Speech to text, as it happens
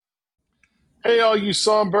Hey, all you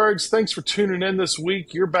songbirds, thanks for tuning in this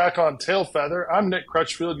week. You're back on Tail Feather. I'm Nick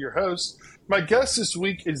Crutchfield, your host. My guest this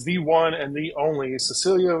week is the one and the only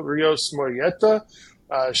Cecilia Rios Murrieta.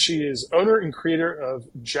 She is owner and creator of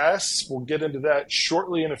Jess. We'll get into that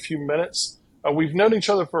shortly in a few minutes. We've known each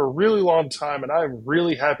other for a really long time, and I'm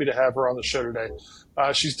really happy to have her on the show today.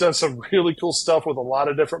 She's done some really cool stuff with a lot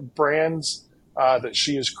of different brands that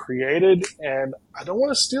she has created, and I don't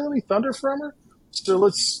want to steal any thunder from her. So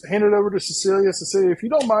let's hand it over to Cecilia. Cecilia, if you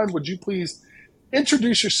don't mind, would you please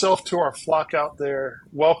introduce yourself to our flock out there?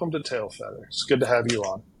 Welcome to Tail Feather. It's good to have you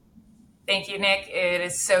on. Thank you, Nick. It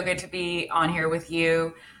is so good to be on here with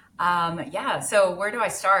you. So where do I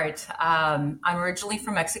start? I'm originally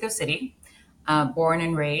from Mexico City, born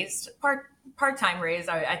and raised, part-time raised,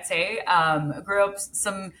 I'd say. Grew up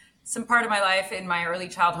some part of my life in my early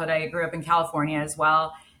childhood. I grew up in California as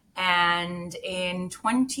well. And in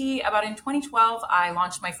 2012, I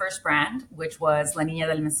launched my first brand, which was La Niña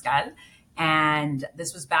del Mezcal. And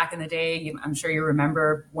this was back in the day. I'm sure you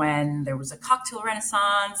remember when there was a cocktail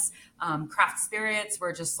renaissance. Craft spirits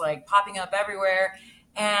were just like popping up everywhere.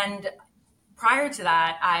 And prior to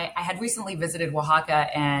that, I had recently visited Oaxaca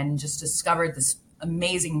and just discovered this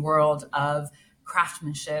amazing world of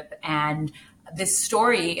craftsmanship and this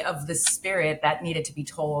story of the spirit that needed to be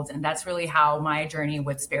told. And that's really how my journey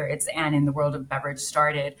with spirits and in the world of beverage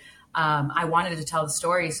started. I wanted to tell the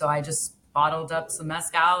story, so I just bottled up some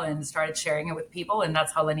mezcal and started sharing it with people. And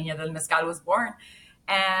that's how La Niña del Mezcal was born.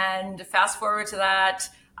 And fast forward to that,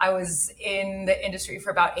 I was in the industry for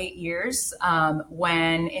about 8 years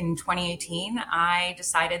when in 2018, I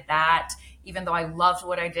decided that even though I loved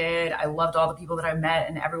what I did, I loved all the people that I met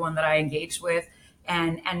and everyone that I engaged with,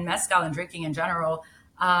 and mezcal and drinking in general,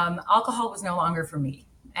 alcohol was no longer for me.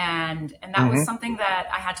 And that was something that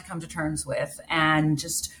I had to come to terms with and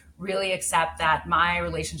just really accept that my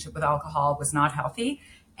relationship with alcohol was not healthy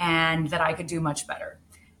and that I could do much better.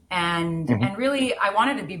 And really I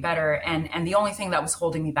wanted to be better. And the only thing that was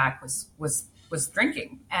holding me back was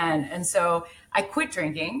drinking. And so I quit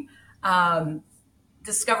drinking,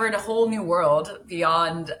 discovered a whole new world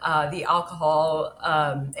beyond the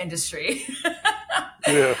alcohol industry.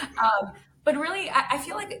 Yeah. But really, I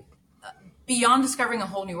feel like beyond discovering a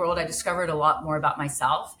whole new world, I discovered a lot more about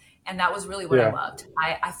myself. And that was really what I loved.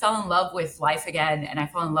 I fell in love with life again, and I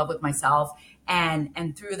fell in love with myself.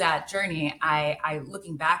 And through that journey, I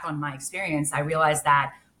looking back on my experience, I realized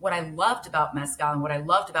that what I loved about mezcal and what I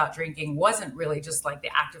loved about drinking wasn't really just like the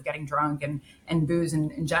act of getting drunk and booze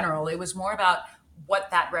in general. It was more about what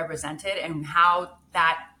that represented and how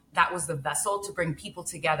that was the vessel to bring people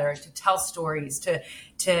together, to tell stories, to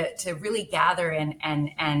really gather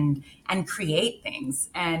and create things.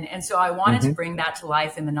 And so I wanted to bring that to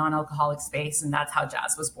life in the non-alcoholic space, and that's how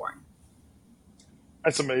Jazz was born.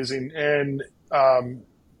 That's amazing. And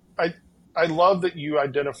I love that you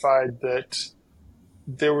identified that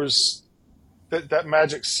there was that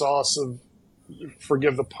magic sauce of,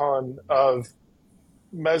 forgive the pun, of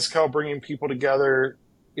mezcal bringing people together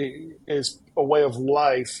is a way of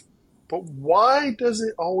life, but why does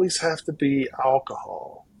it always have to be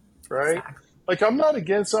alcohol, right? Exactly. Like, I'm not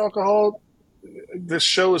against alcohol. This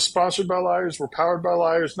show is sponsored by Liars. We're powered by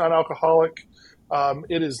Liars, not alcoholic.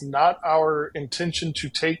 It is not our intention to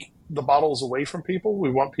take the bottles away from people. We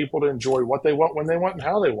want people to enjoy what they want, when they want, and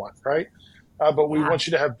how they want, right? But we want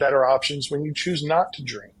you to have better options when you choose not to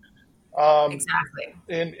drink. Exactly.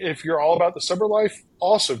 And if you're all about the sober life,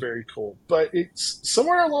 also very cool. But it's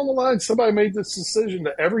somewhere along the line, somebody made this decision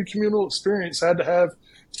that every communal experience had to have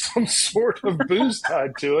some sort of booze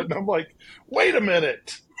tied to it. And I'm like, wait a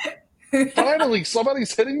minute. Finally,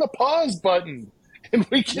 somebody's hitting the pause button and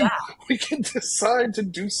we can decide to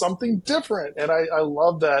do something different. And I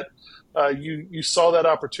love that you saw that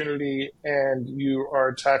opportunity and you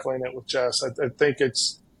are tackling it with Jess. I think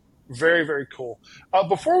it's very, very cool.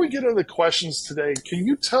 Before we get into the questions today, can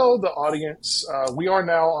you tell the audience, we are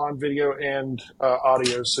now on video and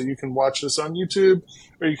audio, so you can watch this on YouTube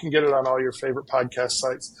or you can get it on all your favorite podcast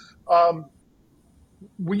sites.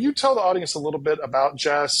 Will you tell the audience a little bit about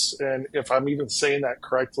Jess, and if I'm even saying that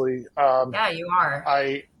correctly? Yeah, you are.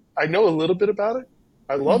 I know a little bit about it.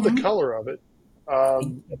 I love the color of it.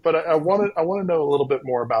 But I want to know a little bit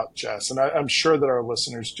more about Jess, and I'm sure that our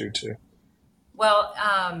listeners do too. Well,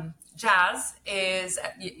 Jazz is,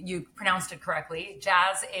 you pronounced it correctly,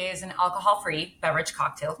 Jazz is an alcohol-free beverage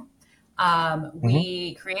cocktail.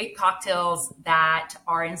 We create cocktails that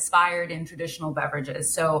are inspired in traditional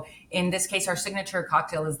beverages. So in this case, our signature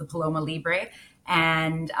cocktail is the Paloma Libre.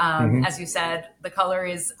 And as you said, the color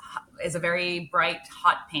is a very bright,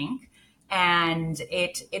 hot pink. and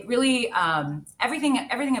it really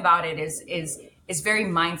everything about it is very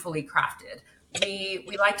mindfully crafted.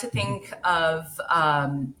 We like to think of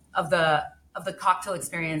the cocktail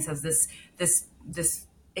experience as this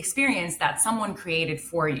experience that someone created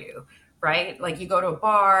for you, right? Like you go to a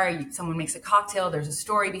bar, someone makes a cocktail, there's a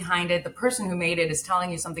story behind it. The person who made it is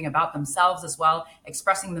telling you something about themselves as well,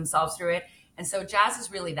 expressing themselves through it. And so jazz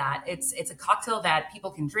is really that. It's a cocktail that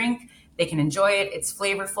people can drink, they can enjoy it. It's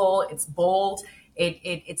flavorful, it's bold.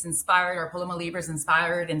 It's inspired. Our Paloma Libre is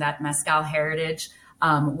inspired in that mezcal heritage,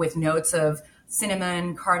 with notes of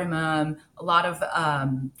cinnamon, cardamom, a lot of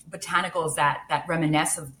botanicals that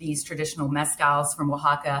reminisce of these traditional mezcals from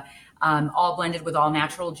Oaxaca, all blended with all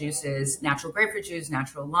natural juices, natural grapefruit juice,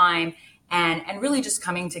 natural lime, and really just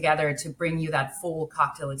coming together to bring you that full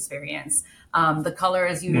cocktail experience. The color,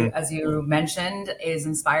 as you mentioned, is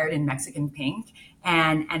inspired in Mexican pink,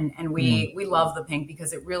 and we love the pink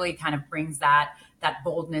because it really kind of brings that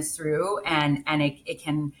boldness through, and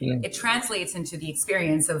it translates into the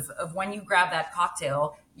experience of when you grab that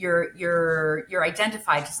cocktail, you're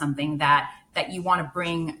identified to something that you want to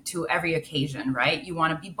bring to every occasion, right? You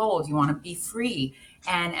want to be bold, you want to be free,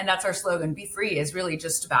 and that's our slogan. Be free is really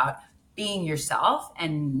just about being yourself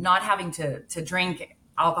and not having to drink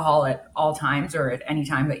alcohol at all times or at any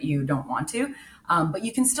time that you don't want to. But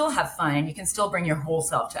you can still have fun and you can still bring your whole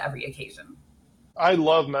self to every occasion. I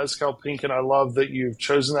love Mezcal Pink, and I love that you've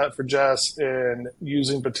chosen that for Jess and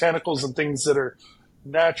using botanicals and things that are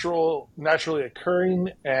naturally occurring,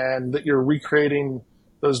 and that you're recreating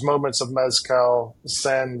those moments of Mezcal,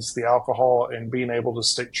 sans the alcohol, and being able to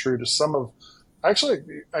stick true to some of. Actually,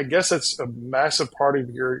 I guess it's a massive part of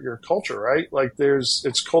your culture, right? Like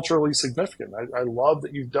it's culturally significant. I love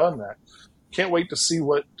that you've done that. Can't wait to see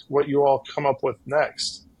what you all come up with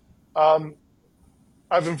next.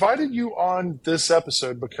 I've invited you on this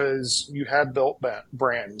episode because you have built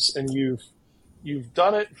brands, and you've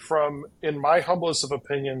done it from, in my humblest of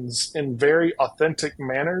opinions, in very authentic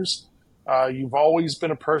manners. You've always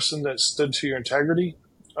been a person that stood to your integrity.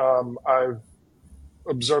 I've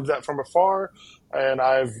observed that from afar, and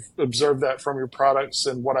I've observed that from your products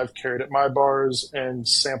and what I've carried at my bars and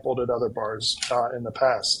sampled at other bars in the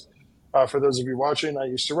past. For those of you watching, I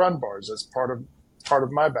used to run bars. That's part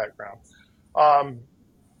of my background.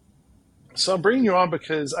 So I'm bringing you on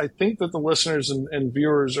because I think that the listeners and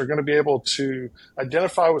viewers are going to be able to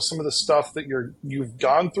identify with some of the stuff that you've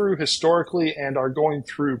gone through historically and are going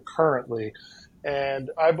through currently. And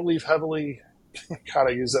I believe heavily, God,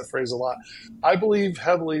 I use that phrase a lot. I believe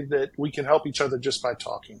heavily that we can help each other just by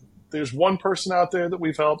talking. If there's one person out there that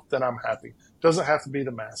we've helped, then I'm happy. It doesn't have to be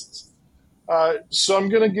the masses. So I'm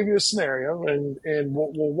going to give you a scenario, and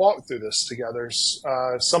we'll walk through this together.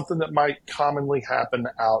 Something that might commonly happen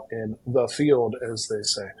out in the field, as they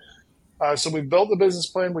say. So we've built the business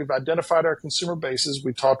plan. We've identified our consumer bases.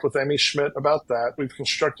 We talked with Amy Schmidt about that. We've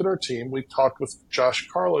constructed our team. We've talked with Josh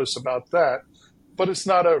Carlos about that. But it's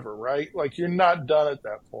not over, right? Like, you're not done at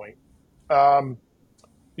that point.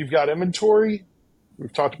 You've got inventory.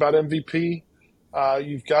 We've talked about MVP.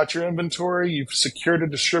 You've got your inventory. You've secured a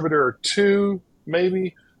distributor or two,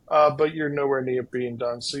 maybe, but you're nowhere near being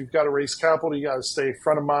done. So you've got to raise capital. You got to stay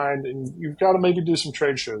front of mind, and you've got to maybe do some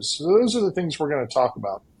trade shows. So those are the things we're going to talk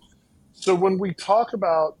about. So when we talk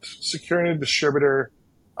about securing a distributor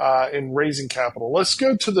and raising capital, let's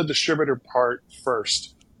go to the distributor part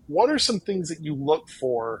first. What are some things that you look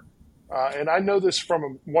for? And I know this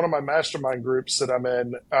from one of my mastermind groups that I'm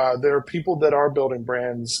in. There are people that are building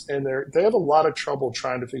brands, and they have a lot of trouble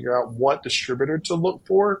trying to figure out what distributor to look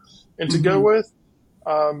for and to go with.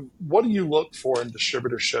 What do you look for in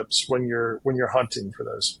distributorships when you're hunting for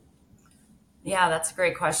those? Yeah, that's a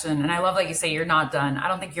great question. And I love that you say you're not done. I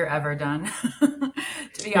don't think you're ever done,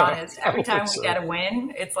 to be honest. Every time we get a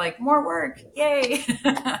win, it's like more work. Yay.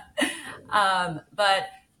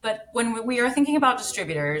 But when we are thinking about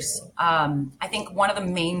distributors, I think one of the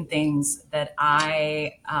main things that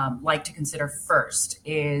I like to consider first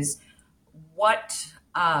is what,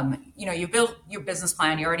 you build your business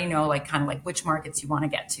plan. You already know kind of which markets you want to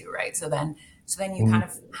get to, right? So then you kind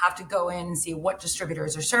of have to go in and see what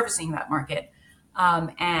distributors are servicing that market.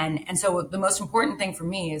 And so the most important thing for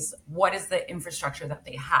me is, what is the infrastructure that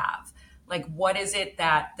they have? Like, what is it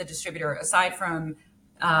that the distributor, aside from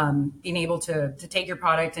being able to take your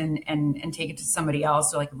product and take it to somebody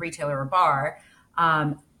else, so like a retailer or a bar,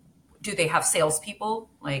 do they have salespeople?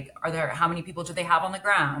 Like, how many people do they have on the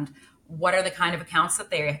ground? What are the kind of accounts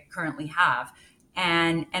that they currently have?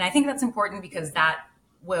 And I think that's important because that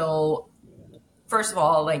will, first of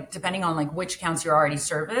all, depending on which accounts you're already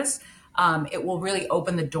service, it will really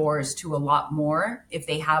open the doors to a lot more if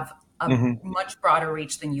they have a Hmm. much broader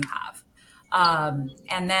reach than you have.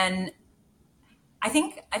 And then I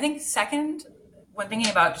think second, when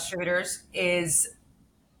thinking about distributors, is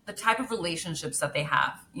the type of relationships that they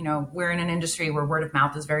have. You know, we're in an industry where word of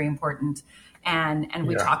mouth is very important, and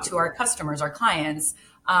we Yeah. talk to our customers, our clients,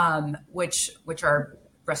 which are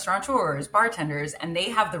restaurateurs, bartenders, and they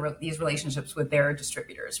have these relationships with their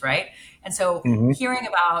distributors, right? And so, Hmm. hearing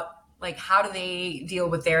about like how do they deal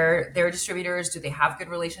with their distributors? Do they have good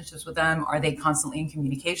relationships with them? Are they constantly in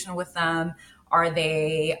communication with them? Are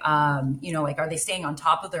they, like, are they staying on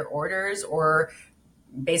top of their orders, or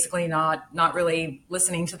basically not really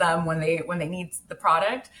listening to them when they need the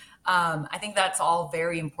product? I think that's all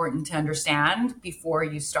very important to understand before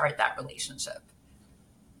you start that relationship.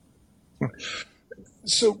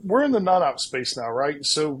 So we're in the non-op space now, right?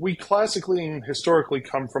 So we classically and historically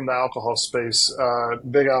come from the alcohol space,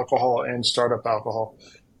 big alcohol and startup alcohol.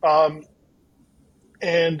 Um,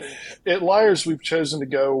 and at Liars, we've chosen to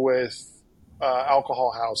go with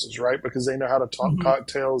alcohol houses, right? Because they know how to talk Mhm.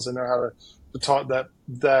 cocktails, they know how to talk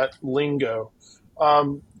that lingo.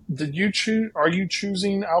 Did you choose? Are you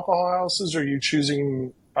choosing alcohol houses? Or are you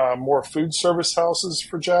choosing more food service houses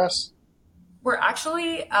for Jazz? We're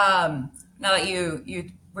actually, now that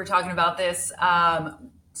you were talking about this,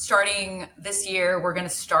 starting this year, we're going to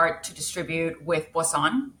start to distribute with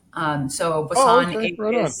Boisson. So Oh, Boisson okay,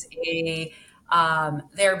 right on. is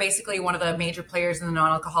they're basically one of the major players in the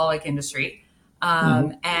non-alcoholic industry,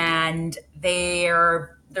 Hmm. and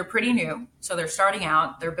they're pretty new, so they're starting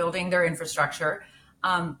out. They're building their infrastructure.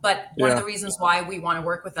 But one of Yeah, the reasons why we want to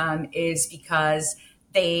work with them is because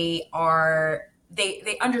they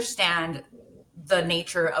understand the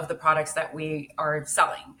nature of the products that we are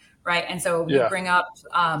selling, right? And so you yeah, bring up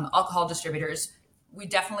alcohol distributors. We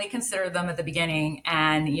definitely consider them at the beginning,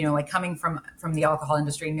 and like coming from the alcohol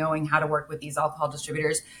industry, knowing how to work with these alcohol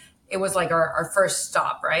distributors, it was like our first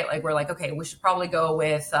stop, right? Like we're like, okay, we should probably go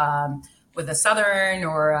with a Southern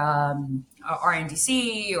or a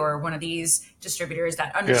RNDC or one of these distributors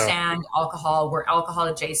that yeah, understand alcohol. We're alcohol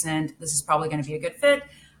adjacent. This is probably going to be a good fit.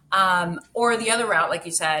 Or the other route, like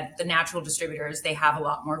you said, the natural distributors, they have a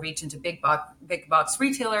lot more reach into big box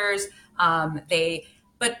retailers.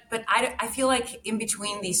 But I feel like in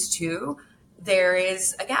between these two, there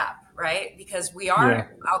is a gap, right? Because we yeah,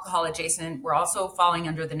 are alcohol adjacent. We're also falling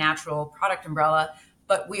under the natural product umbrella,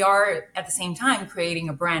 but we are at the same time creating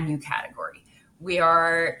a brand new category. We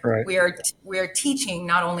are right. we are teaching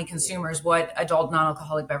not only consumers what adult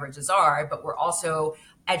non-alcoholic beverages are, but we're also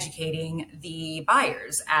educating the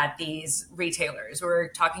buyers at these retailers. We're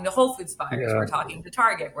talking to Whole Foods buyers. We're Yeah. talking to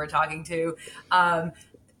Target. We're talking to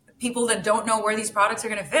people that don't know where these products are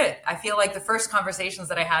going to fit. I feel like the first conversations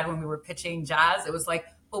that I had when we were pitching Jazz, it was like,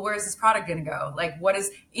 well, where is this product going to go? Like, what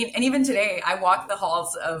is, and even today, I walk the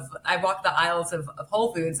aisles of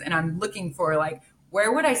Whole Foods, and I'm looking for like,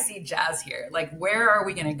 where would I see Jazz here? Like, where are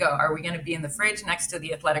we going to go? Are we going to be in the fridge next to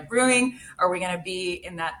the Athletic Brewing? Are we going to be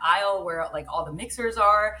in that aisle where like all the mixers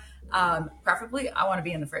are? Preferably, I want to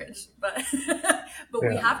be in the fridge, but but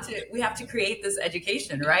Yeah. we have to create this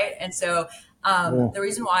education, right? And so Yeah. the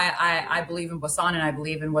reason why I believe in Boisson and I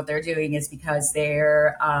believe in what they're doing is because they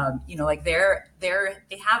have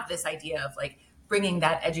this idea of like bringing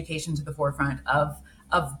that education to the forefront of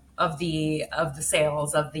the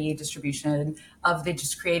sales, of the distribution, of the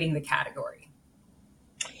just creating the category.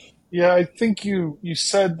 Yeah, I think you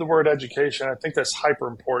said the word education. I think that's hyper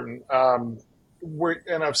important.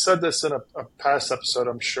 And I've said this in a past episode,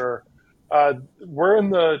 I'm sure. We're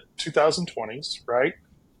in the 2020s, right?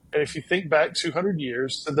 And if you think back 200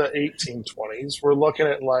 years to the 1820s, we're looking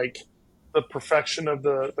at like the perfection of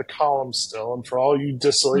the column still. And for all you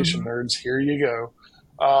distillation Mhm. nerds, here you go.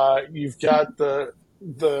 You've got the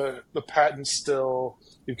patent still.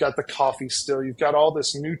 You've got the coffee still. You've got all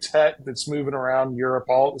this new tech that's moving around Europe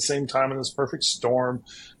all at the same time in this perfect storm,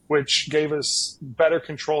 which gave us better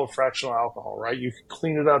control of fractional alcohol. Right? You can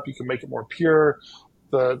clean it up. You can make it more pure.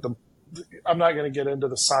 The I'm not going to get into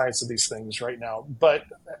the science of these things right now, but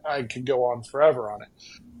I could go on forever on it.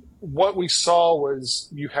 What we saw was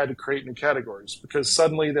you had to create new categories because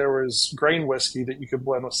suddenly there was grain whiskey that you could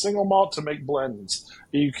blend with single malt to make blends.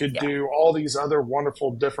 You could Yeah. do all these other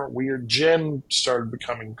wonderful, different, weird. Gin started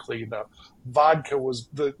becoming cleaned up. Vodka was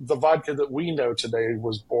the vodka that we know today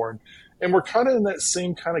was born, and we're kind of in that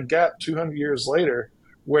same kind of gap 200 years later,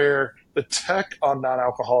 where the tech on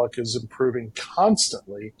non-alcoholic is improving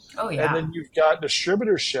constantly, Oh and yeah. then you've got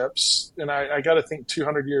distributorships, and I got to think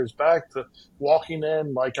 200 years back to walking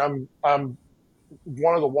in like I'm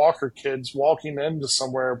one of the Walker kids walking into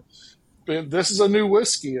somewhere. This is a new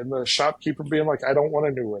whiskey, and the shopkeeper being like, "I don't want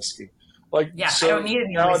a new whiskey." Like, Yeah, I don't so need a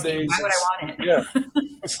new whiskey. nowadays Why would it's, I want yeah,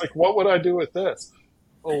 it? it's like, what would I do with this?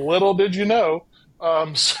 Little did you know.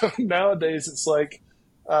 So nowadays it's like,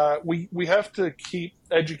 we have to keep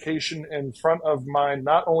education in front of mind,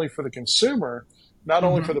 not only for the consumer, not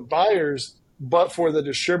only for the buyers, but for the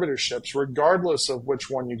distributorships, regardless of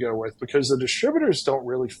which one you go with, because the distributors don't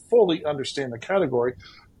really fully understand the category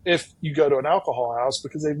if you go to an alcohol house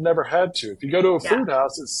because they've never had to. If you go to a Yeah, food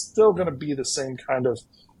house, it's still going to be the same kind of,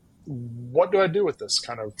 what do I do with this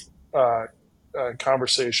kind of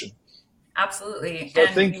conversation? absolutely. So I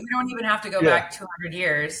And think, we don't even have to go yeah, back 200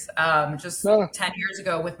 years. Just no, 10 years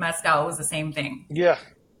ago with mezcal was the same thing. yeah,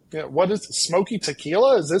 yeah. What is it? Smoky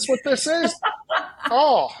tequila? Is this what this is?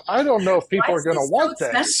 Oh, I don't know if Why people are is going to this so want this,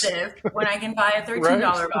 expensive when I can buy a right? $13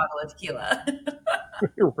 bottle of tequila?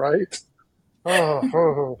 Right?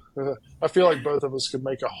 I feel like both of us could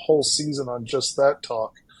make a whole season on just that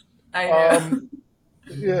talk. I Um,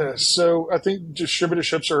 know. yeah, so I think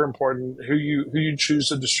distributorships are important. Who you choose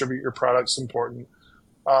to distribute your products important,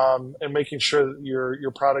 and making sure that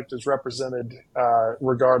your product is represented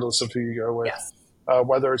regardless of who you go with. Yes.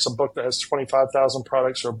 Whether it's a book that has 25,000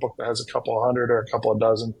 products or a book that has a couple of hundred or a couple of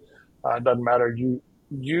dozen, it doesn't matter.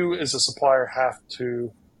 You as a supplier have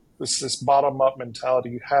to, this bottom up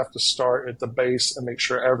mentality. You have to start at the base and make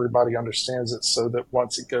sure everybody understands it, so that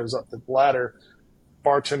once it goes up the ladder,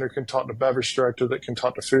 bartender can talk to beverage director, that can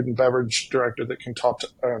talk to food and beverage director, that can talk to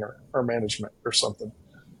owner or management or something.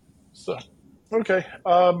 So, okay,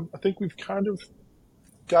 I think we've kind of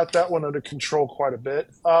got that one under control quite a bit.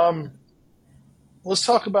 Let's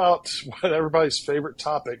talk about what everybody's favorite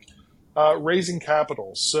topic, raising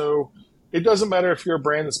capital. So it doesn't matter if you're a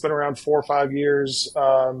brand that's been around 4 or 5 years,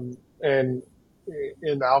 and in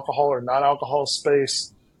the alcohol or non-alcohol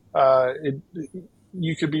space.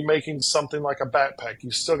 You could be making something like a backpack.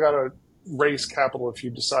 You still got to raise capital if you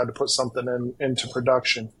decide to put something into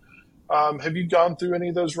production. Have you gone through any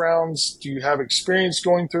of those rounds? Do you have experience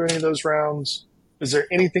going through any of those rounds? Is there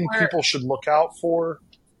anything We're, people should look out for?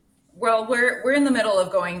 well, we're in the middle of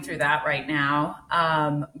going through that right now.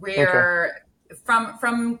 Okay. We're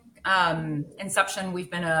from inception. We've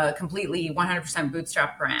been a completely 100%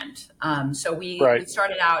 bootstrap brand. So we Right.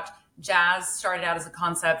 started out. Jazz started out as a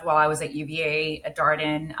concept while I was at UVA at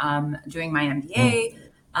Darden, doing my MBA,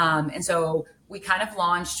 and so we kind of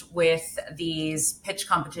launched with these pitch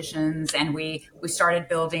competitions, and we started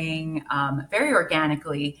building very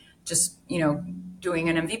organically, just doing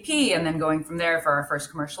an MVP and then going from there for our first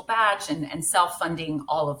commercial batch and self-funding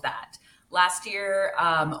all of that. Last year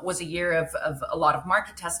was a year of a lot of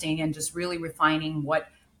market testing and just really refining what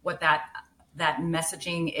that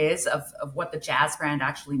messaging is of what the Jazz brand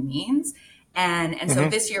actually means. And so Mm-hmm.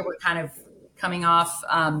 this year we're kind of coming off,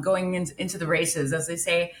 going into the races, as they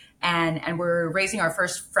say, and we're raising our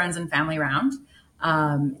first friends and family round.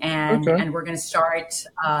 Okay. And we're going to start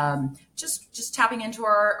just tapping into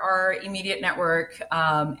our immediate network,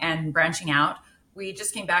 and branching out. We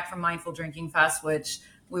just came back from Mindful Drinking Fest, which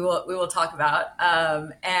we will talk about.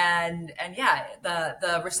 And yeah,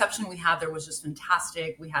 the reception we had there was just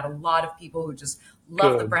fantastic. We had a lot of people who just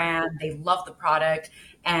love the Good. brand, they love the product,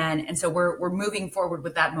 and so we're moving forward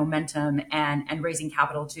with that momentum and raising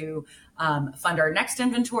capital to fund our next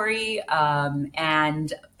inventory,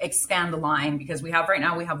 and expand the line, because right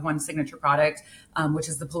now we have one signature product, which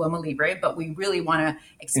is the Paloma Libre, but we really want to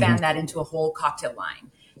Mm-hmm. expand that into a whole cocktail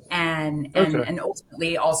line. And and Okay. and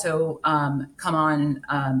ultimately also come on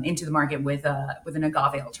into the market with an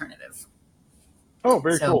agave alternative. Oh,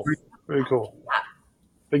 very So cool. Very cool. yeah,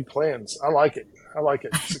 Big plans. I like it. I like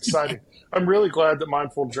it. It's exciting. I'm really glad that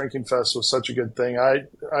Mindful Drinking Fest was such a good thing.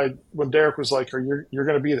 When Derek was like, you're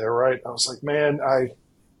going to be there, right?" I was like, man, I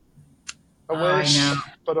I know. wish,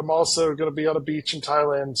 but I'm also going to be on a beach in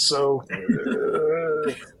Thailand. So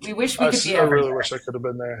We wish we I, could be I really everywhere. wish I could have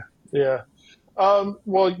been there. Yeah.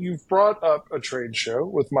 Well, you've brought up a trade show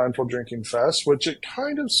with Mindful Drinking Fest, which it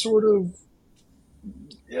kind of, sort of,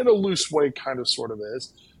 in a loose way, kind of, sort of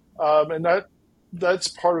is, and that's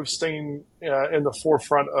part of staying in the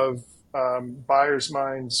forefront of buyers'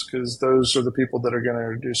 minds, because those are the people that are going to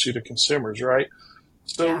introduce you to consumers, right?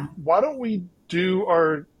 So Yeah. why don't we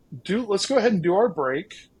let's go ahead and do our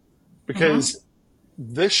break, Hmm. because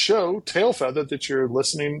this show, Tail Feather, that you're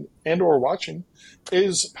listening and or watching,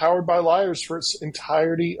 is powered by Liars for its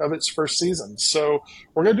entirety of its first season. So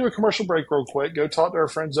we're going to do a commercial break real quick. Go talk to our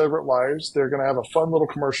friends over at Liars. They're going to have a fun little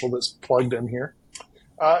commercial that's plugged in here.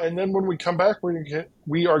 And then when we come back,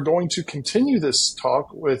 we are going to continue this talk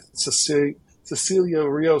with Cecilia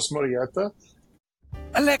Rios Murrieta.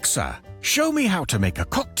 Alexa, show me how to make a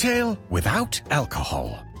cocktail without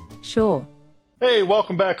alcohol. Sure. Hey,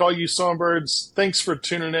 welcome back, all you songbirds. Thanks for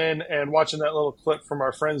tuning in and watching that little clip from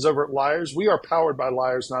our friends over at Liars. We are powered by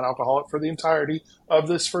Liars Non-Alcoholic for the entirety of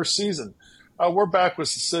this first season. We're back with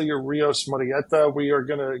Cecilia Rios Murrieta. We are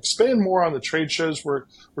going to expand more on the trade shows. We're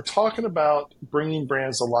talking about bringing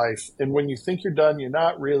brands to life. And when you think you're done, you're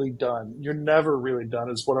not really done. You're never really done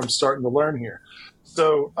is what I'm starting to learn here.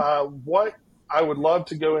 So what I would love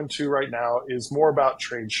to go into right now is more about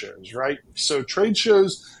trade shows, right? So trade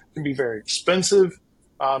shows can be very expensive,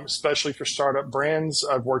 especially for startup brands.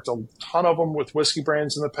 I've worked a ton of them with whiskey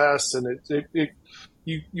brands in the past, and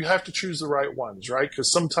you have to choose the right ones, right?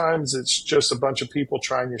 Because sometimes it's just a bunch of people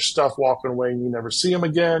trying your stuff, walking away, and you never see them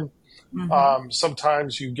again.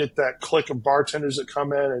 Sometimes you get that clique of bartenders that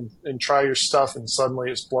come in and try your stuff, and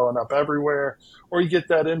suddenly it's blowing up everywhere. Or you get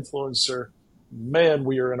that influencer. Man,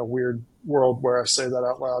 we are in a weird world where I say that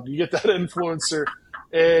out loud. You get that influencer,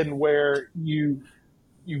 and where you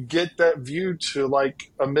get that view to like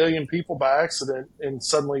a million people by accident, and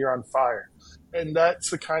suddenly you're on fire. And that's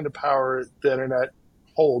the kind of power the internet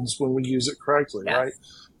holds when we use it correctly, Yes. right?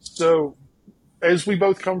 So as we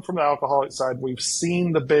both come from the alcoholic side, we've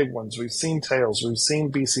seen the big ones. We've seen Tails. We've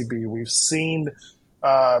seen BCB. We've seen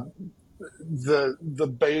uh,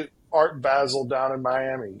 the Art Basel down in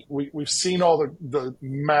Miami. We've seen all the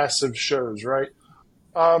massive shows, right?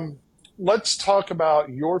 Let's talk about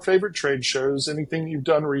your favorite trade shows, anything you've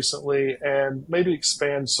done recently, and maybe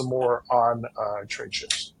expand some more on trade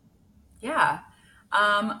shows. Yeah.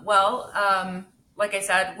 Like I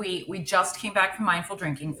said, we just came back from Mindful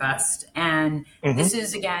Drinking Fest, and Mm-hmm. this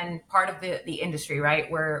is again part of the industry, right?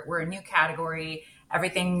 We're a new category.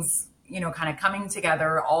 Everything's kind of coming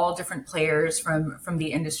together. All different players from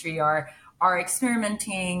the industry are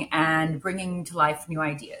experimenting and bringing to life new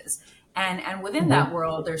ideas. And within that Mm-hmm.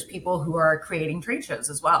 world, there's people who are creating trade shows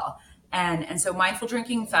as well. And so Mindful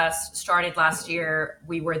Drinking Fest started last year.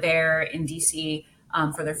 We were there in DC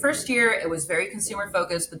for their first year. It was very consumer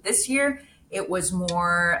focused, but this year it was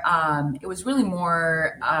more. It was really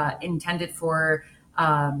more intended for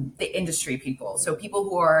the industry people. So people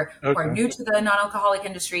who are Okay. new to the non-alcoholic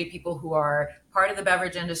industry, people who are part of the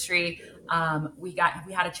beverage industry. We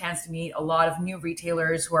had a chance to meet a lot of new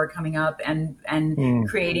retailers who are coming up and Mm.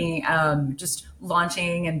 creating, just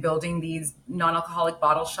launching and building these non-alcoholic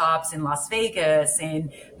bottle shops in Las Vegas,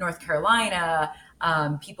 in North Carolina,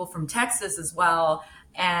 people from Texas as well.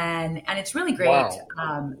 And it's really great.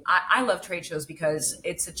 Wow. I love trade shows because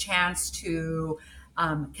it's a chance to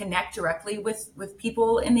connect directly with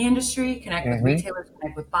people in the industry, connect with Mm-hmm. retailers,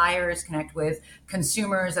 connect with buyers, connect with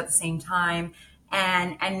consumers at the same time.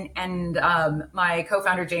 And my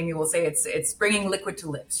co-founder Jamie will say it's bringing liquid to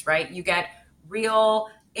lips, right? You get real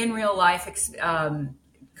in real life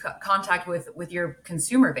contact with your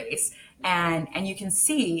consumer base, and you can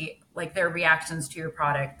see like their reactions to your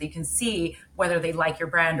product. You can see whether they like your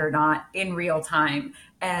brand or not in real time.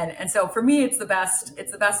 And so for me, it's the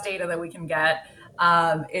best data that we can get.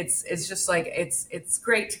 It's just like it's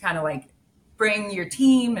great to kind of like bring your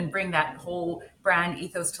team and bring that whole brand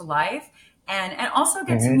ethos to life, and also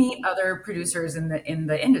get to Mm-hmm. meet other producers in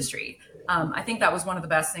the industry. I think that was one of the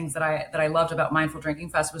best things that I loved about Mindful Drinking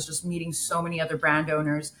Fest was just meeting so many other brand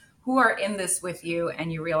owners who are in this with you,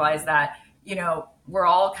 and you realize that we're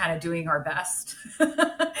all kind of doing our best.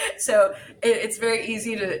 So it's very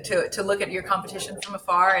easy to look at your competition from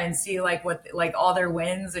afar and see like what like all their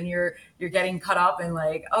wins, and you're getting caught up in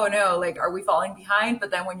like, oh no, like are we falling behind?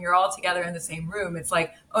 But then when you're all together in the same room, it's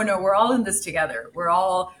like, oh no, we're all in this together. We're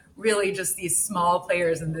all really just these small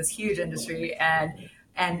players in this huge industry,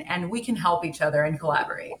 and we can help each other and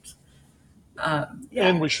collaborate. Yeah,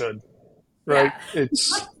 And we should, right? yeah,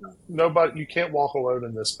 It's nobody, you can't walk alone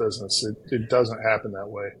in this business. It doesn't happen that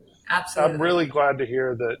way. I'm absolutely. really glad to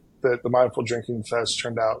hear that the Mindful Drinking Fest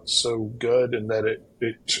turned out so good, and that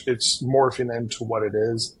it's morphing into what it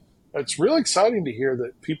is. It's really exciting to hear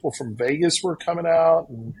that people from Vegas were coming out,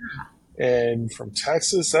 and from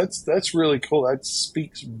Texas. That's really cool. That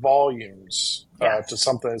speaks volumes to Yes,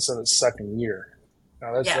 something that's in its second year.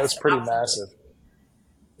 Now that's yes, pretty massive. absolutely.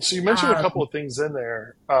 So you mentioned a couple Um, of things in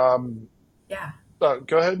there. yeah.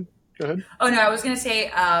 Go ahead. Go ahead. Oh no, I was going to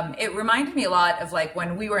say it reminded me a lot of like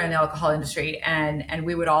when we were in the alcohol industry, and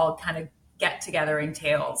we would all kind of get together in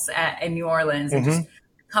tails in New Orleans and just Hmm.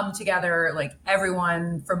 come together, like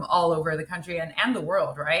everyone from all over the country and the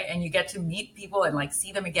world, right? And you get to meet people and like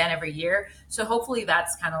see them again every year. So hopefully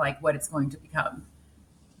that's kind of like what it's going to become.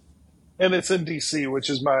 And it's in DC, which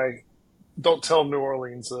is my, don't tell New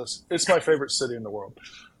Orleans this. It's my favorite city in the world.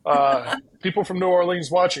 People from New Orleans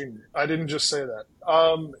watching, I didn't just say that.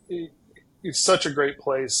 It's such a great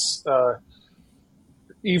place.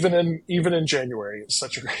 even in January, it's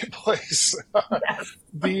such a great place. Yes.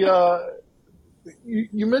 The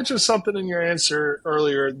you mentioned something in your answer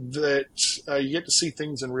earlier that you get to see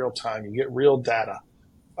things in real time. You get real data.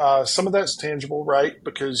 Some of that's tangible, right?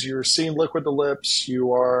 Because you're seeing liquid to lips,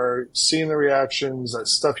 you are seeing the reactions, that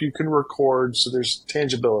stuff you can record, so there's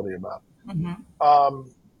tangibility about Hmm.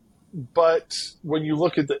 it. But when you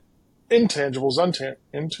look at the intangibles,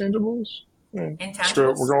 intangibles? Screw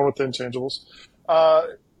it, we're Intangibles. going with the intangibles. Uh,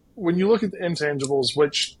 when you look at the intangibles,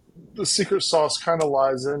 which the secret sauce kind of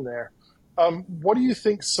lies in there, what do you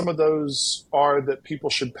think some of those are that people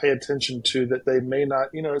should pay attention to that they may not,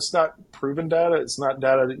 it's not proven data, it's not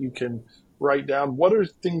data that you can write down. What are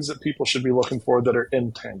things that people should be looking for that are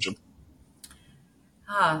intangible?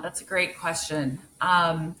 That's a great question.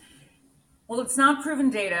 Well, it's not proven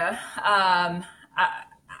data.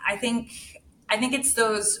 I think it's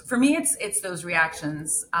those. For me, it's those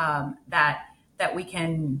reactions that we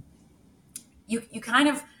can. You kind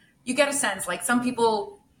of you get a sense like some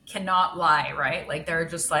people cannot lie, right? Like they're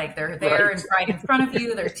just like they're there Right. and right in front of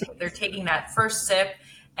you. They're taking that first sip,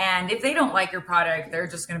 and if they don't like your product, they're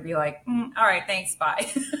just going to be like, "All right, thanks,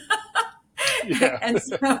 bye." Yeah.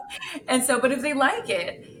 and so but if they like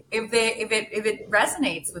it, if it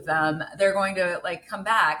resonates with them, they're going to like come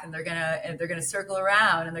back, and they're gonna circle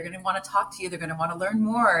around, and they're gonna want to talk to you, they're gonna want to learn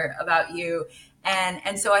more about you.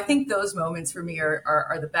 And so I think those moments for me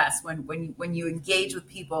are the best when you engage with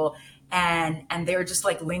people, and they're just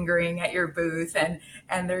like lingering at your booth,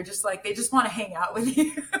 and they're just like they just want to hang out with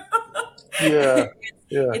you. Yeah.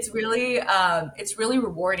 Yeah. It's really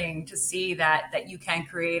rewarding to see that you can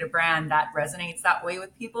create a brand that resonates that way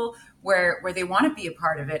with people, where they want to be a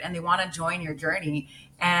part of it and they want to join your journey.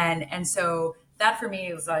 And so that for me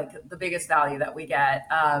is like the biggest value that we get.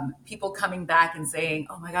 People coming back and saying,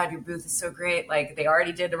 "Oh my God, your booth is so great!" Like they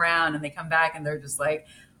already did the round, and they come back and they're just like,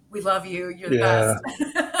 "We love you. You're the Yeah.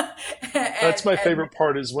 best." That's my And favorite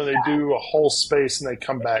part is when they do a whole space and they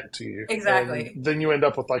come back to you. And exactly. then you end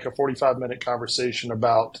up with like a 45-minute conversation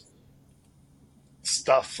about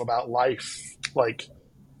stuff, about life. Like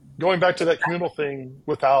going back to that communal thing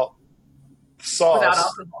without Without sauce,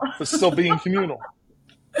 alcohol. but still being communal.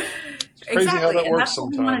 It's crazy how Exactly. that And works that's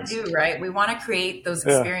what we want sometimes. to do, right? We want to create those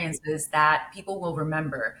Yeah. experiences that people will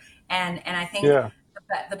remember. And I think Yeah.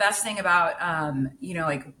 the best thing about,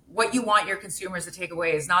 like what you want your consumers to take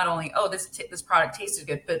away is not only, oh, this product tasted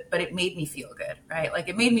good, but it made me feel good, right? Like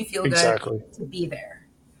it made me feel good Exactly. to be there.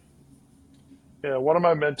 Yeah. One of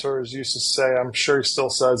my mentors used to say, I'm sure he still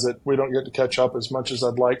says it, we don't get to catch up as much as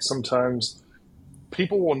I'd like sometimes.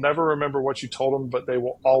 People will never remember what you told them, but they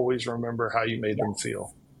will always remember how you made them Yes.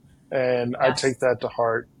 feel. And I take Yes. that to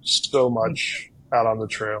heart so Me much out on the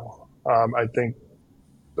trail. I think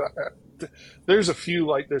there's a few,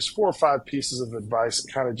 like, there's 4 or 5 pieces of advice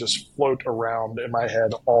that kind of just float around in my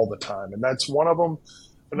head all the time. And that's one of them. too.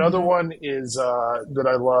 Another one is that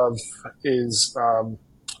I love is I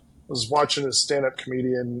was watching a stand-up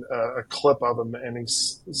comedian, a clip of him, and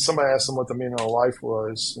somebody asked him what the meaning of life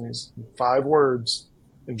was, and he's 5 words: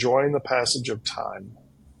 enjoying the passage of time.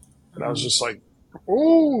 And I was Mhm. just like,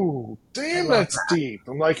 "Ooh, I damn, love that's that. deep."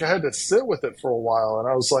 I'm like, I had to sit with it for a while, and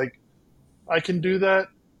I was like, I can do that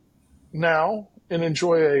now and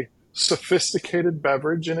enjoy a sophisticated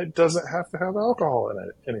beverage, and it doesn't have to have alcohol in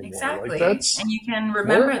it anymore. Like Exactly. that's And you can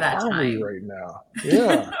remember where that are we time. right now?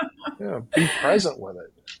 Yeah, yeah. Be present with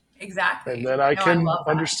it, and Exactly. then I No, I can love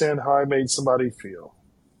understand how I made somebody feel.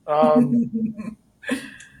 Um, that.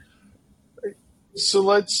 so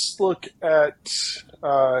let's look at.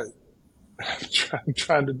 Uh, I'm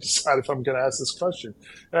trying to decide if I'm going to ask this question,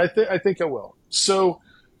 and I think I will. So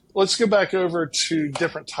let's go back over to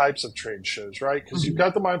different types of trade shows, right? Because you've Mhm.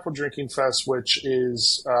 got the Mindful Drinking Fest, which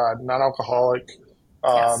is non-alcoholic.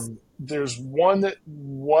 Yes. There's one that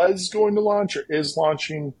was going to launch or is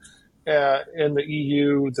launching in the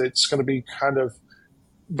EU that's going to be kind of,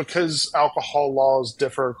 because alcohol laws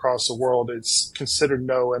differ across the world, it's considered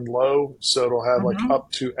no and low. So it'll have like Hmm.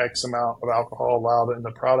 up to X amount of alcohol allowed in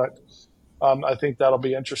the product. I think that'll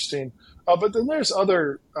be interesting. But then there's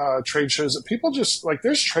other trade shows that people just like.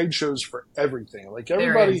 There's trade shows for everything. Like There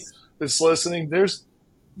everybody is. that's listening, there's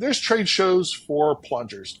trade shows for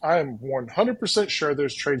plungers. I am 100% sure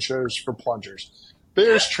there's trade shows for plungers.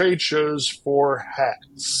 There's trade shows for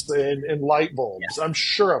hats and light bulbs. Yes. I'm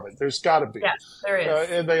sure of it. There's got to be. Yes, there is.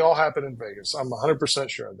 And they all happen in Vegas. I'm 100%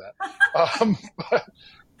 sure of that.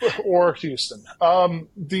 Or Houston.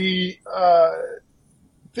 The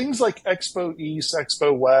things like Expo East,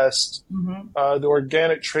 Expo West, Hmm. the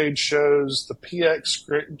organic trade shows, the PX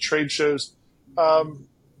trade shows. Um,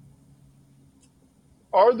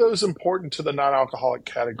 are those important to the non-alcoholic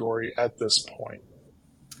category at this point?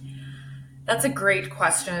 That's a great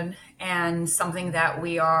question and something that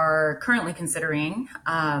we are currently considering.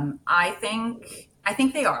 I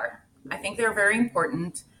think they are. I think they're very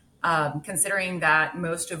important, considering that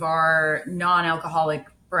most of our non-alcoholic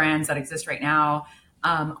brands that exist right now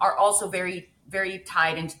are also very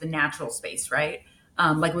tied into the natural space, right?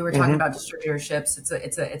 Like we were talking Mm-hmm. about distributorships,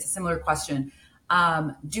 it's a similar question.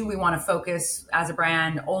 Do we want to focus as a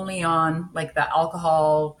brand only on like the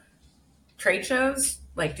alcohol trade shows?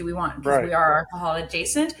 Like, do we want, because Right. we are alcohol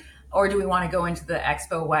adjacent, or do we want to go into the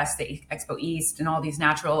Expo West, the Expo East, and all these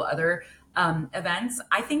natural other events?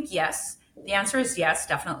 I think yes. The answer is yes,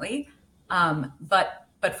 definitely.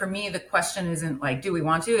 But for me, the question isn't like, do we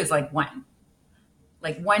want to? Is like when?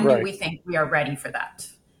 Like, when do Right. we think we are ready for that?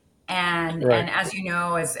 And Right. as you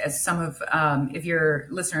know, as some of if your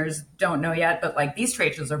listeners don't know yet, but like these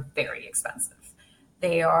trade shows are very expensive.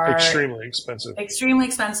 They are Extremely expensive. extremely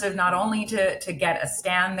expensive, not only to get a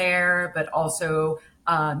stand there, but also,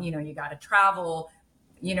 you got to travel,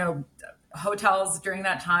 you know, hotels during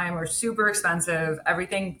that time are super expensive.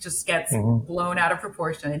 Everything just gets Mm-hmm. blown out of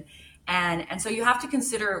proportion. And so you have to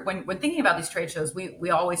consider when thinking about these trade shows, we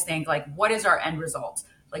always think like, what is our end result?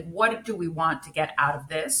 Like, what do we want to get out of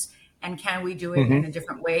this? And can we do it in a Mm-hmm.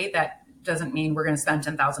 different way that doesn't mean we're going to spend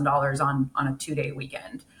 $10,000 on a 2 day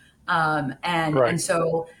weekend? And Right.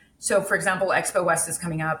 so for example, Expo West is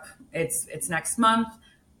coming up. It's next month.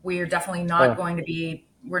 We are definitely not Oh, going to be.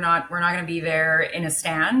 We're not going to be there in a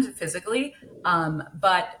stand physically.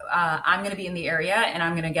 But I'm going to be in the area, and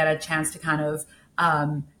I'm going to get a chance to kind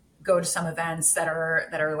of go to some events that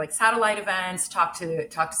are like satellite events. Talk to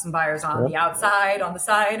some buyers on yep. the outside, on the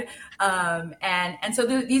side, and so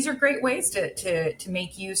these are great ways to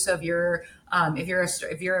make use of your if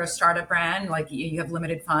you're a startup brand, like you have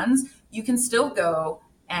limited funds, you can still go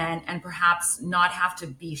and perhaps not have to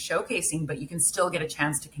be showcasing, but you can still get a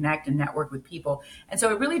chance to connect and network with people. And so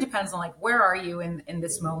it really depends on like where are you in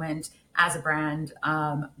this moment as a brand,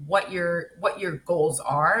 what your goals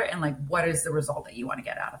are, and like what is the result that you want to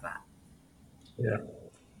get out of that. Yeah.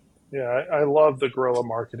 Yeah. I love the guerrilla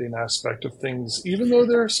marketing aspect of things, even though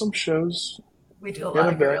there are some shows We do a and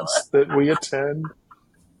lot of guerrilla. events that we attend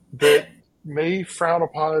that may frown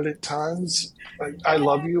upon it at times. I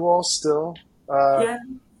love you all still. Uh, Yeah.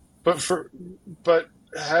 but but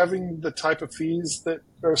having the type of fees that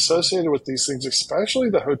are associated with these things, especially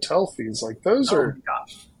the hotel fees, like those Oh are, my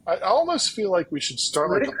gosh. I almost feel like we should start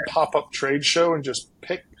like a Ludicrous. pop-up trade show and just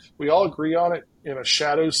pick, we all agree on it in a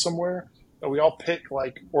shadow somewhere, and we all pick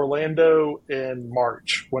like Orlando in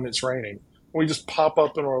March when it's raining. We just pop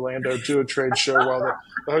up in Orlando, do a trade show while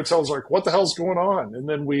the hotel's like, what the hell's going on? And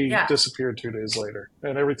then we Yeah. disappear 2 days later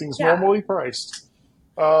and everything's Yeah. normally priced.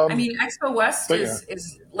 I Um, mean, Expo West but yeah,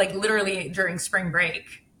 is like literally during spring break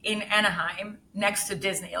in Anaheim next to yeah,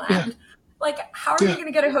 Disneyland. Like, how are you yeah. going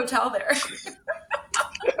to get a hotel there?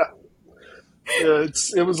 Yeah,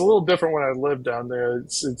 it was a little different when I lived down there.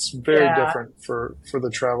 It's very Yeah. different for the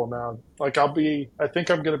travel now. Like I think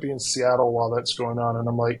I'm going to be in Seattle while that's going on, and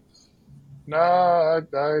I'm like, nah,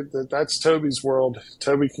 that's Toby's world.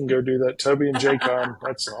 Toby can go do that. Toby and Jaycon,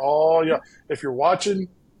 that's all y'all. If you're watching,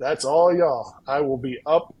 that's all y'all. I will be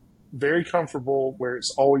up, very comfortable where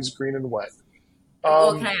it's always green and wet.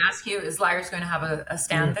 Well, can Um, I ask you, is Lyre's going to have a yeah.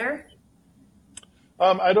 stand there?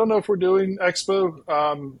 I don't know if we're doing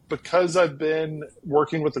Expo because I've been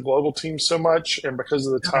working with the global team so much, and because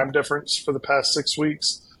of the Okay. time difference for the past 6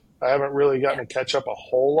 weeks, I haven't really Yeah. gotten to catch up a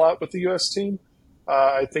whole lot with the U.S. team.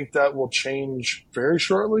 I think that will change very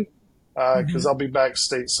shortly because Hmm. I'll be back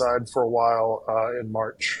stateside for a while in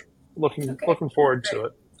March. Okay. Looking forward to Great.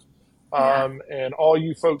 it. Yeah. And all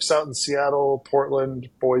you folks out in Seattle, Portland,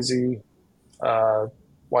 Boise, uh,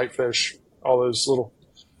 Whitefish, all those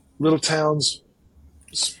little towns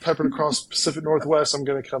peppered across the Pacific Northwest. I'm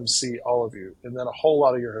going to come see all of you, and then a whole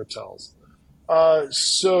lot of your hotels.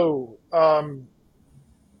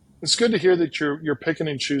 It's good to hear that you're picking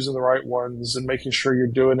and choosing the right ones and making sure you're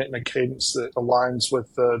doing it in a cadence that aligns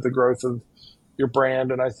with the growth of your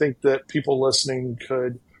brand. And I think that people listening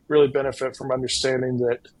could really benefit from understanding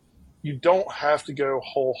that you don't have to go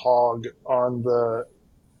whole hog on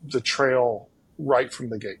the trail right from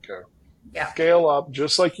the get go. Yeah. Scale up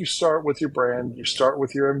just like you start with your brand. You start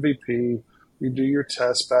with your MVP. You do your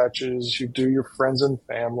test batches. You do your friends and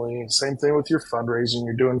family. Same thing with your fundraising.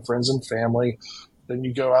 You're doing friends and family. Then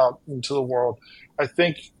you go out into the world. I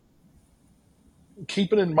think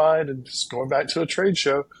keeping in mind, and just going back to a trade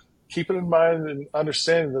show, keeping in mind and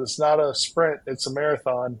understanding that it's not a sprint, it's a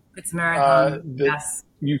marathon. It's a marathon. That Yes.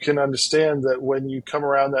 you can understand that when you come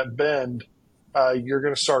around that bend, you're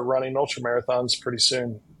going to start running ultra marathons pretty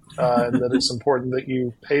soon, and that it's important that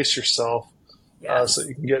you pace yourself so that Yes.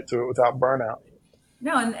 you can get through it without burnout.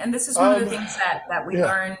 No, and this is one of the Um, things that we yeah.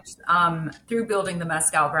 learned through building the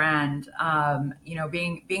Mezcal brand.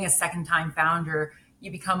 Being a second time founder, you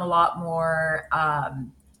become a lot more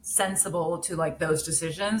sensible to like those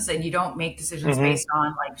decisions, and you don't make decisions Hmm. based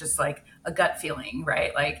on like just like a gut feeling,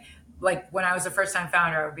 right? Like when I was a first time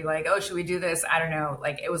founder, I would be like, oh, should we do this? I don't know.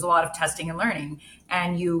 Like it was a lot of testing and learning,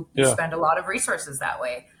 and you Yeah. spend a lot of resources that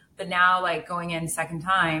way. But now, like going in second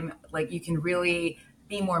time, like you can really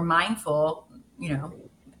be more mindful. You know,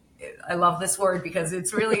 I love this word because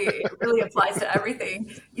it really applies to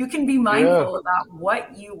everything. You can be Yeah. mindful about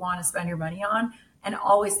what you want to spend your money on and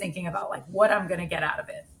always thinking about like what I'm going to get out of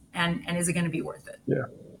it and is it going to be worth it? Yeah.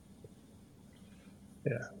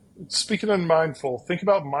 Yeah. Speaking of mindful, think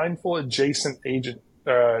about mindful adjacent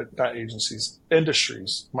not agencies,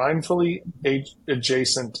 industries,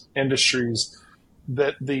 adjacent industries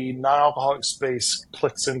that the non-alcoholic space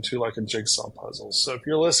clicks into like a jigsaw puzzle. So if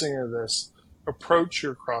you're listening to this, approach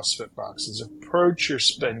your CrossFit boxes, approach your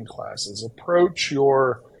spin classes, approach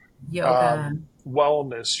your Yoga.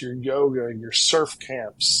 wellness, your yoga, your surf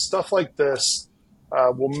camps, stuff like this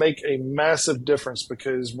will make a massive difference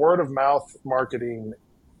because word of mouth marketing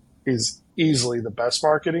is easily the best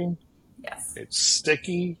marketing. Yes. It's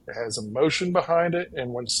sticky, it has emotion behind it.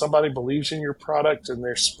 And when somebody believes in your product and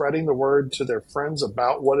they're spreading the word to their friends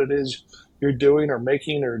about what it is you're doing or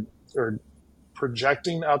making or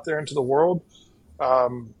projecting out there into the world,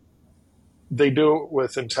 um, they do it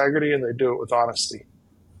with integrity and they do it with honesty.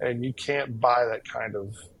 And you can't buy that kind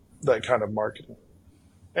of marketing.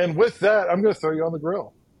 And with that, I'm going to throw you on the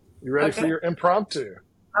grill. You ready for Okay. your impromptu?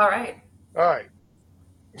 All right. All right.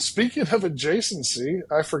 Speaking of adjacency,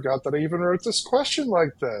 I forgot that I even wrote this question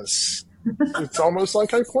like this. It's almost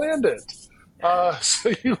like I planned it.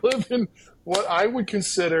 So you live in what I would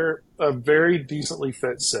consider a very decently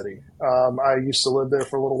fit city. I used to live there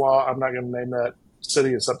for a little while. I'm not going to name that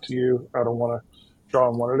city. It's up to you. I don't want to draw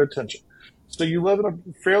unwanted attention. So you live in a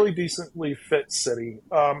fairly decently fit city.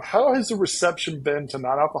 How has the reception been to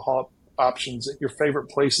non-alcoholic options at your favorite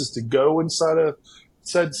places to go inside of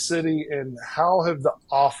said city, and how have the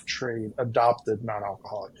off trade adopted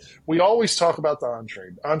non-alcoholic? We always talk about the on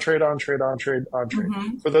trade, on trade, on trade, on trade, on trade.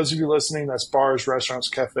 Mm-hmm. For those of you listening, that's bars, restaurants,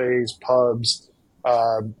 cafes, pubs.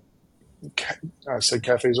 Uh, I said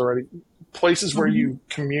cafes already. Places where Mm-hmm. you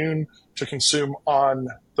commune to consume on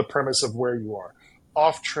the premise of where you are.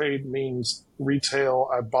 Off trade means retail.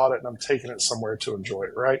 I bought it and I'm taking it somewhere to enjoy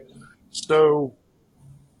it, right? So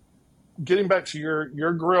getting back to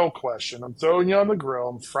your grill question, I'm throwing you on the grill.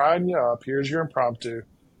 I'm frying you up. Here's your impromptu.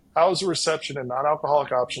 How's the reception and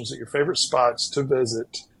non-alcoholic options at your favorite spots to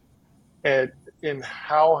visit, and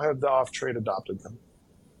how have the off trade adopted them?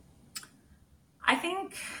 I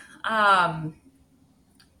think, um,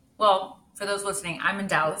 well, for those listening, I'm in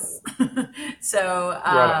Dallas. So,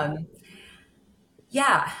 Right on.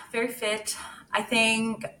 yeah, very fit. I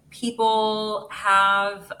think people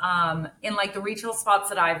have, in like the retail spots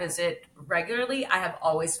that I visit regularly, I have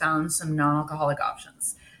always found some non-alcoholic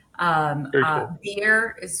options. Very cool.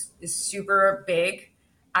 Beer is super big.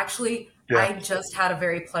 Actually, Yeah. I just had a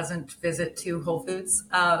very pleasant visit to Whole Foods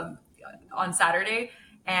on Saturday,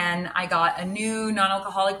 and I got a new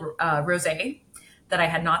non-alcoholic rosé that I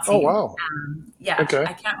had not Oh seen. wow. Yeah, Okay.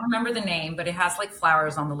 I can't remember the name, but it has like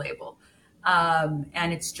flowers on the label,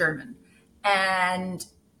 and it's German. And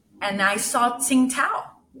I saw Tsingtao.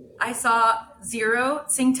 I saw zero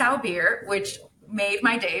Tsingtao beer, which made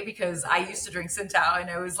my day because I used to drink Tsingtao, and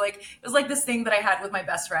it was like this thing that I had with my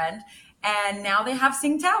best friend. And now they have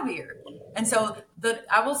Tsingtao beer, and so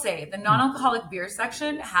I will say the non-alcoholic beer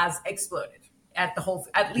section has exploded at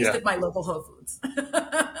least Yeah. at my local Whole Foods.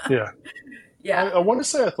 Yeah. I, Yeah. I want to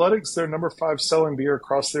say Athletics, they're number five selling beer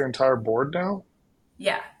across their entire board now.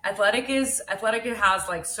 Yeah, Athletic has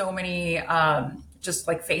like so many just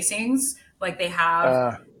like facings. Like they have,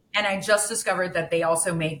 Uh, and I just discovered that they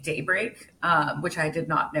also make Daybreak, which I did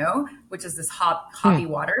not know, which is this hoppy hmm.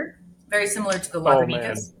 water, very similar to the Oh man.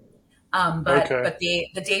 Lagunitas. But Okay.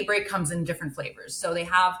 the Daybreak comes in different flavors. So they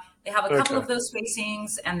have a couple Okay. of those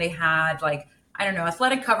facings, and they had like I don't know,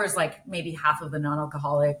 Athletic covers like maybe half of the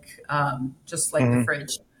non-alcoholic, just like the Hmm.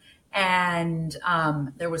 fridge. And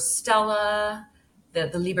there was Stella, the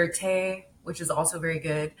Liberté, which is also very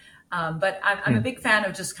good. But I'm a Hmm. big fan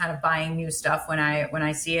of just kind of buying new stuff when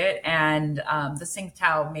I see it, and the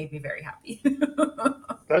Tsingtao made me very happy.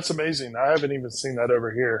 That's amazing. I haven't even seen that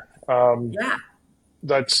over here. Yeah.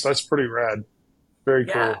 That's pretty rad. Very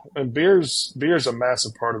Yeah, cool. And beer's a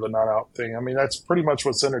massive part of the non-alc thing. I mean, that's pretty much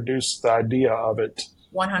what's introduced the idea of it to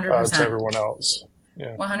 100%. everyone else.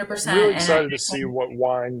 Yeah. I'm 100%. really And I excited to see what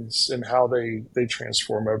wines and how they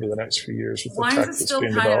transform over the next few years with the wines tech is that's still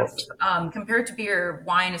being kind of developed. compared to beer,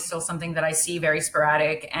 wine is still something that I see very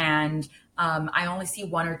sporadic, and I only see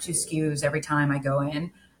one or two SKUs every time I go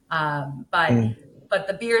in. Um, but Mm. but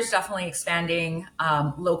the beer is definitely expanding.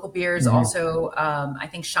 Local beers Hmm. also. I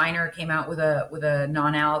think Shiner came out with a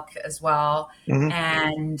non-alc as well, Hmm.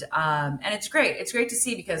 and it's great. It's great to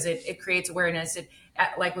see because it creates awareness.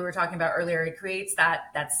 Like we were talking about earlier, it creates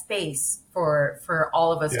that space for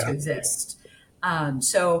all of us to Yeah. exist.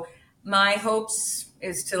 So my hopes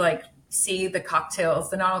is to like see the cocktails,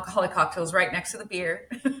 the non-alcoholic cocktails right next to the beer.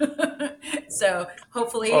 So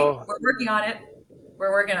hopefully Oh, we're working on it.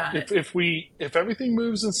 We're working on it. if everything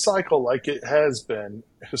moves in cycle like it has been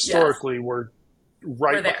Yes, historically, we're we're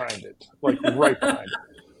right there. behind it, like right behind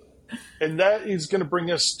it. And that is going to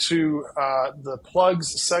bring us to the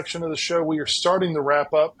plugs section of the show. We are starting to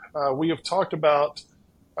wrap up. We have talked about,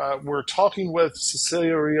 we're talking with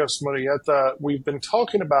Cecilia Rios Murrieta. We've been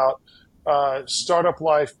talking about startup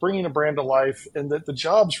life, bringing a brand to life, and that the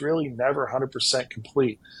job's really never 100%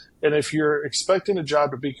 complete. And if you're expecting a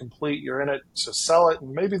job to be complete, you're in it to sell it.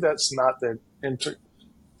 And maybe that's not the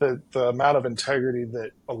amount of integrity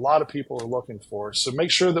that a lot of people are looking for. So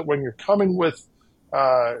make sure that when you're coming with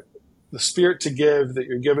uh, the spirit to give, that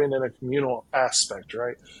you're giving in a communal aspect,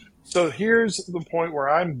 right? So here's the point where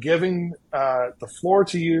I'm giving the floor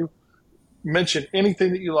to you. Mention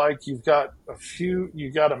anything that you like. You got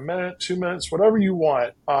a minute, 2 minutes, whatever you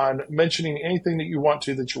want on mentioning anything that you want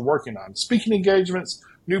to that you're working on. Speaking engagements,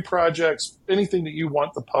 new projects, anything that you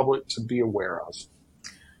want the public to be aware of.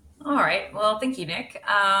 All right. Well, thank you, Nick.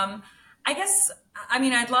 I guess, I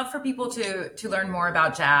mean, I'd love for people to learn more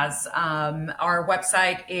about jazz. Our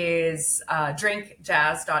website is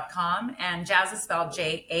drinkjazz.com, and jazz is spelled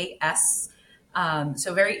JAS.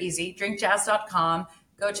 So very easy, drinkjazz.com.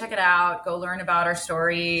 Go check it out. Go learn about our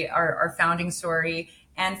story, our founding story,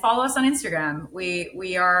 and follow us on Instagram.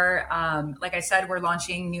 We are, like I said, we're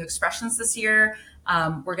launching new expressions this year.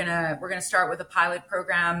 We're gonna start with a pilot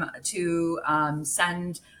program to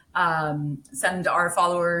send our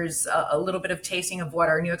followers a little bit of tasting of what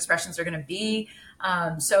our new expressions are going to be.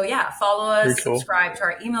 So yeah, follow Very us, cool. subscribe to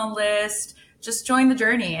our email list, just join the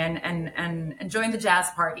journey and join the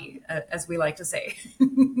jazz party, as we like to say.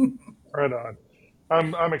 Right on.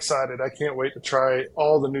 I'm excited. I can't wait to try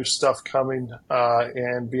all the new stuff coming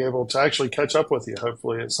and be able to actually catch up with you,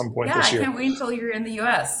 hopefully, at some point Yeah, this I year. can't wait until you're in the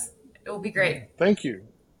US. It will be great. Thank you.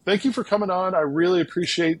 Thank you for coming on. I really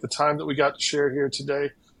appreciate the time that we got to share here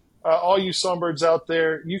today. All you songbirds out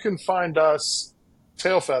there, you can find us,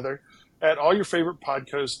 Tailfeather, at all your favorite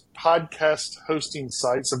podcast hosting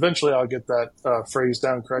sites. Eventually, I'll get that phrase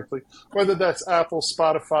down correctly. Whether that's Apple,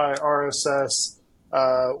 Spotify, RSS,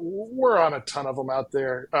 we're on a ton of them out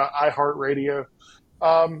there. iHeartRadio.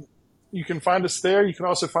 You can find us there. You can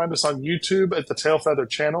also find us on YouTube at the Tailfeather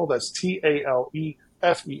channel. That's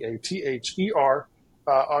TALEFEATHER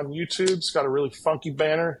on YouTube. It's got a really funky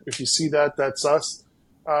banner. If you see that, that's us.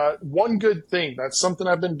 One good thing, that's something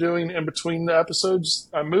I've been doing in between the episodes.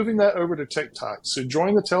 I'm moving that over to TikTok. So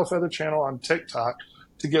join the Tailfeather channel on TikTok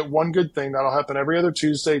to get one good thing. That'll happen every other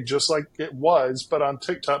Tuesday, just like it was, but on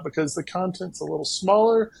TikTok because the content's a little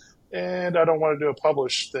smaller and I don't want to do a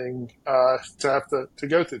publish thing to have to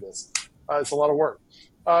go through this. It's a lot of work.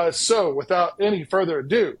 So without any further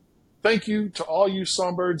ado, thank you to all you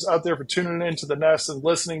songbirds out there for tuning in to the nest and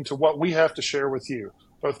listening to what we have to share with you.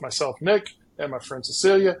 Both myself, Nick, and my friend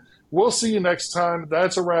Cecilia. We'll see you next time.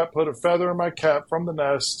 That's a wrap. Put a feather in my cap from the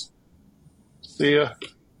nest. See ya.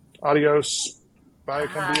 Adios. Bye,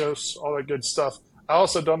 con Dios. All that good stuff. I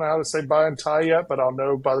also don't know how to say bye and tie yet, but I'll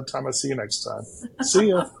know by the time I see you next time. See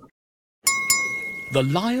ya. The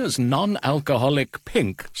Liar's non-alcoholic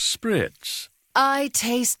pink spritz. I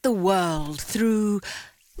taste the world through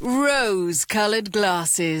rose-colored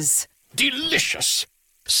glasses. Delicious.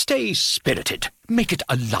 Stay spirited. Make it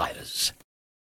a Liar's.